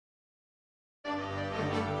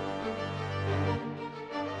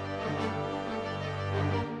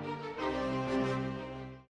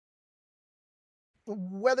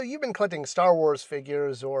Whether you've been collecting Star Wars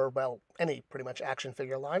figures or, well, any pretty much action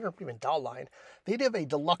figure line or even doll line, the idea of a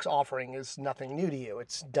deluxe offering is nothing new to you.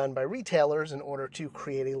 It's done by retailers in order to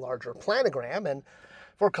create a larger planogram, and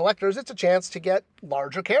for collectors, it's a chance to get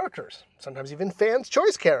larger characters, sometimes even fans'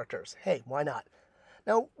 choice characters. Hey, why not?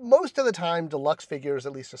 Now, most of the time, deluxe figures,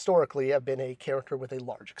 at least historically, have been a character with a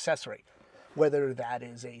large accessory. Whether that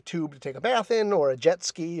is a tube to take a bath in, or a jet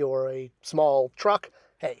ski, or a small truck,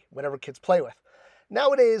 hey, whatever kids play with.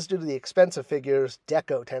 Nowadays, due to the expensive figures,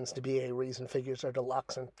 deco tends to be a reason figures are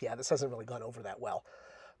deluxe, and yeah, this hasn't really gone over that well.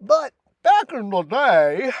 But back in the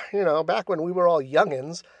day, back when we were all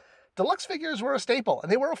youngins, deluxe figures were a staple, and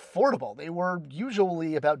they were affordable. They were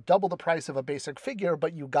usually about double the price of a basic figure,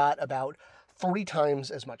 but you got about 3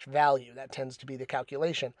 times as much value. That tends to be the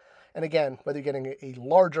calculation. And again, whether you're getting a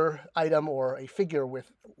larger item or a figure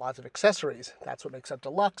with lots of accessories, that's what makes up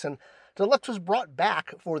Deluxe. And Deluxe was brought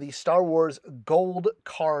back for the Star Wars Gold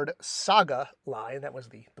Card Saga line. That was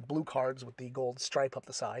the blue cards with the gold stripe up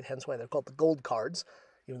the side, hence why they're called the gold cards,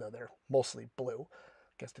 even though they're mostly blue.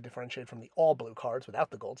 I guess to differentiate from the all blue cards without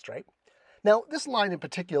the gold stripe. Now, this line in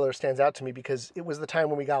particular stands out to me because it was the time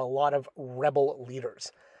when we got a lot of rebel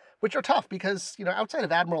leaders, which are tough because, outside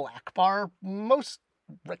of Admiral Akbar, most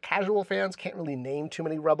casual fans can't really name too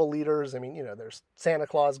many rebel leaders. I mean, there's Santa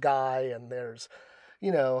Claus guy, and there's,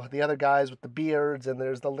 the other guys with the beards, and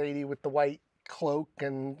there's the lady with the white cloak,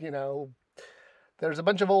 and, there's a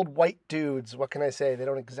bunch of old white dudes. What can I say? They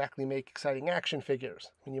don't exactly make exciting action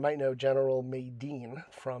figures. I mean, you might know General Reikeen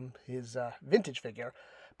from his vintage figure,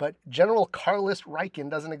 but General Reikeen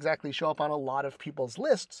doesn't exactly show up on a lot of people's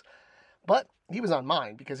lists. But he was on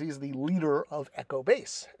mine because he's the leader of Echo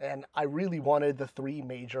Base, and I really wanted the 3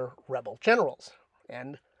 major rebel generals.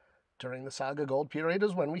 And during the Saga Gold period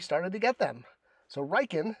is when we started to get them. So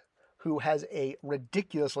Reikeen, who has a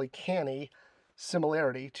ridiculously canny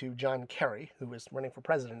similarity to John Kerry, who was running for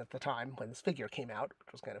president at the time when this figure came out,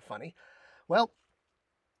 which was kind of funny. Well,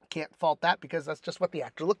 can't fault that because that's just what the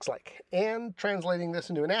actor looks like. And translating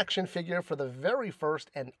this into an action figure for the very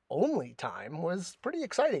first and only time was pretty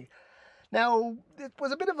exciting. Now, it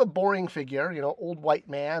was a bit of a boring figure, old white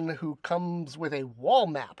man who comes with a wall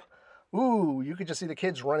map. Ooh, you could just see the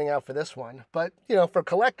kids running out for this one. But, for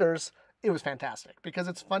collectors, it was fantastic because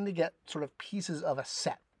it's fun to get sort of pieces of a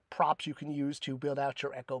set, props you can use to build out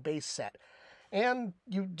your Echo Base set. And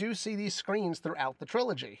you do see these screens throughout the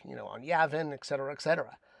trilogy, on Yavin, etc.,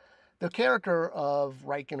 etc. The character of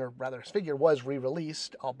Reikeen, or rather his figure, was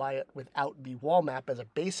re-released, albeit without the wall map as a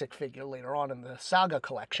basic figure later on in the Saga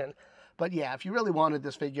collection. But yeah, if you really wanted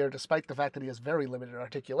this figure, despite the fact that he has very limited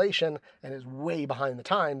articulation and is way behind the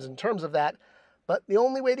times in terms of that, but the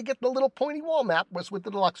only way to get the little pointy wall map was with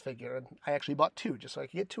the deluxe figure, and I actually bought 2 just so I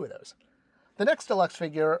could get 2 of those. The next deluxe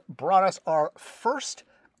figure brought us our first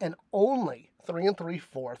and only 3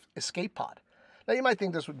 3/4 escape pod. Now you might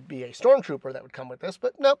think this would be a stormtrooper that would come with this,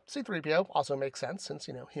 but no, C-3PO also makes sense since,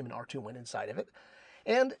 him and R2 went inside of it.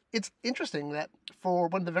 And it's interesting that for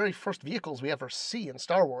one of the very first vehicles we ever see in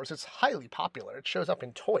Star Wars, it's highly popular. It shows up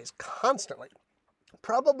in toys constantly.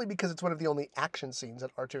 Probably because it's one of the only action scenes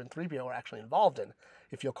that R2 and 3PO are actually involved in,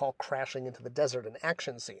 if you'll call crashing into the desert an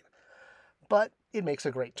action scene. But it makes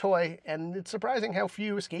a great toy, and it's surprising how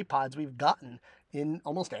few escape pods we've gotten in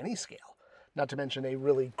almost any scale. Not to mention a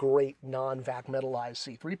really great non-vac metallized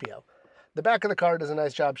C-3PO. The back of the card does a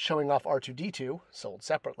nice job showing off R2-D2, sold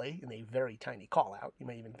separately in a very tiny call-out. You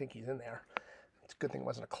may even think he's in there. It's a good thing it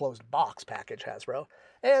wasn't a closed box package, Hasbro.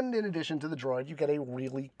 And in addition to the droid, you get a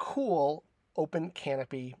really cool open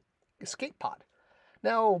canopy escape pod.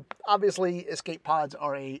 Now, obviously, escape pods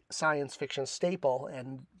are a science fiction staple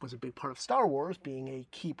and was a big part of Star Wars, being a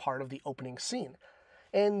key part of the opening scene.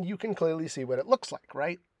 And you can clearly see what it looks like,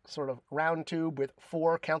 right? Sort of round tube with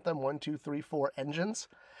 4, count them, 1, 2, 3, 4 engines.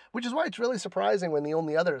 Which is why it's really surprising when the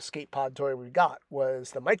only other escape pod toy we got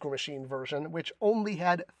was the Micro Machine version, which only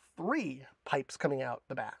had 3 pipes coming out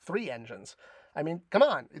the back, 3 engines. I mean, come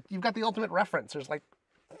on, you've got the ultimate reference. There's like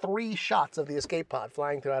 3 shots of the escape pod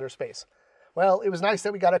flying through outer space. Well, it was nice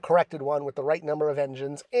that we got a corrected one with the right number of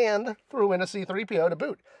engines and threw in a C-3PO to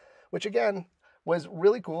boot, which again was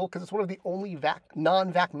really cool because it's one of the only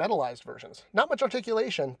non-vac metallized versions. Not much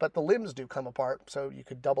articulation, but the limbs do come apart, so you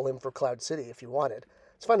could double him for Cloud City if you wanted.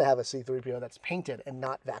 It's fun to have a C-3PO that's painted and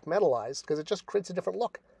not vac metallized because it just creates a different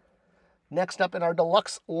look. Next up in our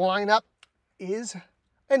deluxe lineup is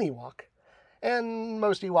an Ewok. And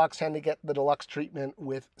most Ewoks tend to get the deluxe treatment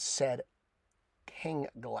with said hang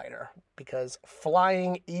glider because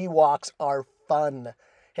flying Ewoks are fun.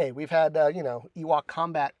 Hey, we've had, Ewok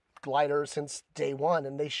combat gliders since day one,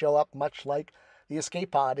 and they show up much like the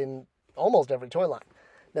escape pod in almost every toy line.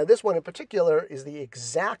 Now, this one in particular is the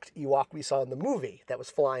exact Ewok we saw in the movie that was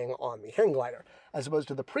flying on the hang glider, as opposed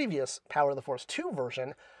to the previous Power of the Force 2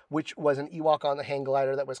 version, which was an Ewok on the hang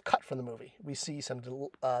glider that was cut from the movie. We see some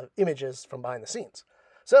images from behind the scenes.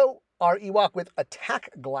 So, our Ewok with attack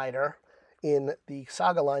glider in the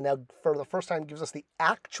Saga line now, for the first time, gives us the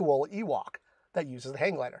actual Ewok that uses the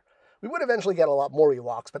hang glider. We would eventually get a lot more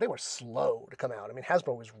Ewoks, but they were slow to come out. I mean,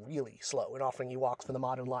 Hasbro was really slow in offering Ewoks for the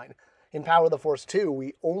modern line. In Power of the Force 2,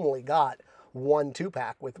 we only got one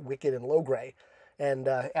 2-pack with Wicket and Logray. And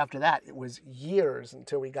after that, it was years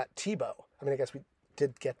until we got Teebo. I mean, I guess we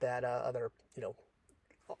did get that other,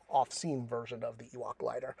 off-scene version of the Ewok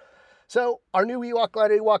glider. So our new Ewok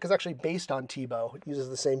glider Ewok is actually based on Teebo. It uses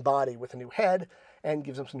the same body with a new head and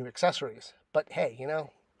gives him some new accessories. But hey,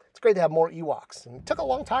 it's great to have more Ewoks. And it took a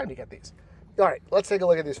long time to get these. All right, let's take a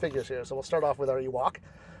look at these figures here. So we'll start off with our Ewok.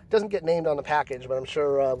 Doesn't get named on the package, but I'm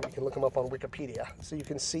sure we can look him up on Wikipedia. So you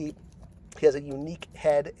can see he has a unique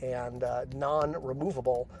head and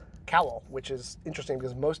non-removable cowl, which is interesting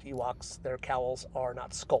because most Ewoks, their cowls are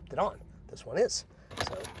not sculpted on. This one is.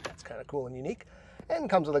 So that's kind of cool and unique. And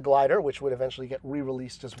comes with a glider, which would eventually get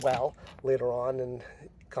re-released as well later on. And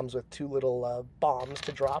it comes with 2 little bombs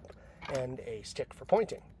to drop and a stick for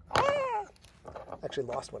pointing. I actually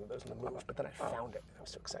lost one of those in the move, but then I found it. I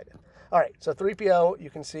was so excited. All right, so 3PO, you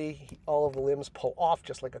can see all of the limbs pull off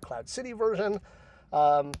just like a Cloud City version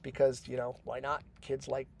because, why not? Kids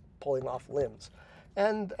like pulling off limbs.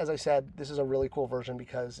 And as I said, this is a really cool version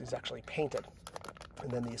because it's actually painted.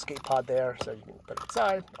 And then the escape pod there, so you can put it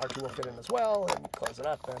inside. R2 will fit in as well, and close it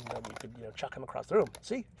up, and then you could, chuck him across the room.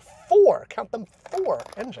 See? 4, count them, 4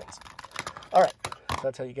 engines. All right.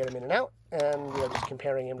 That's how you get him in and out, and just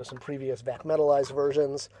comparing him to some previous vac metalized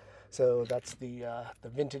versions. So that's the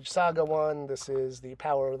vintage Saga one. This is the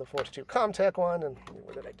Power of the Force 2 Comtech one, and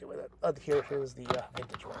what did I do with it? Here's the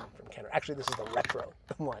vintage one from Kenner. Actually, this is the retro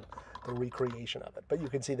one, the recreation of it. But you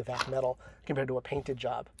can see the vac metal compared to a painted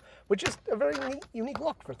job, which is a very unique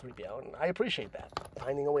look for 3PO, and I appreciate that.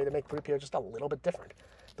 Finding a way to make 3PO just a little bit different.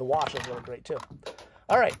 The wash is really great too.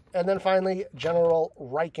 All right, and then finally, General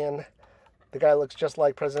Reikeen. The guy looks just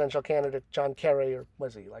like presidential candidate John Kerry, or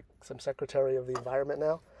was he, like some secretary of the environment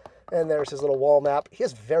now? And there's his little wall map. He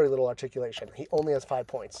has very little articulation. He only has 5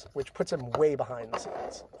 points, which puts him way behind the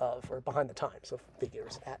scenes or behind the times of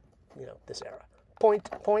figures at, this era. Point.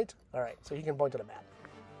 All right, so he can point to the map.